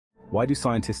Why do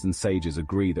scientists and sages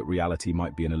agree that reality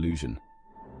might be an illusion?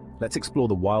 Let's explore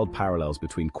the wild parallels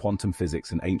between quantum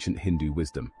physics and ancient Hindu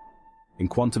wisdom. In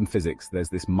quantum physics, there's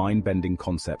this mind-bending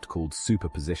concept called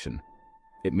superposition.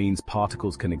 It means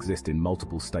particles can exist in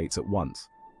multiple states at once,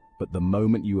 but the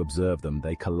moment you observe them,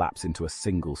 they collapse into a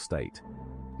single state.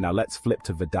 Now let's flip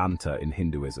to Vedanta in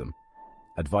Hinduism.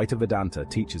 Advaita Vedanta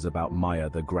teaches about Maya,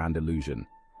 the grand illusion.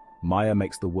 Maya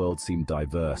makes the world seem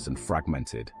diverse and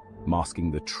fragmented,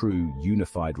 masking the true,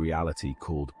 unified reality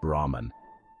called Brahman.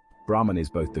 Brahman is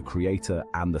both the creator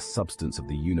and the substance of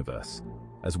the universe,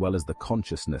 as well as the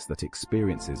consciousness that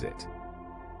experiences it.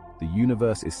 The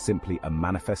universe is simply a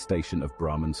manifestation of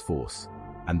Brahman's force,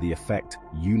 and the effect,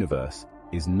 universe,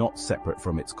 is not separate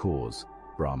from its cause,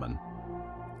 Brahman.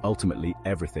 Ultimately,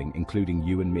 everything, including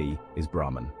you and me, is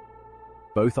Brahman.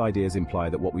 Both ideas imply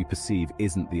that what we perceive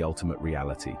isn't the ultimate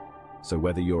reality. So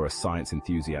whether you're a science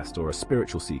enthusiast or a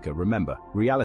spiritual seeker, remember, reality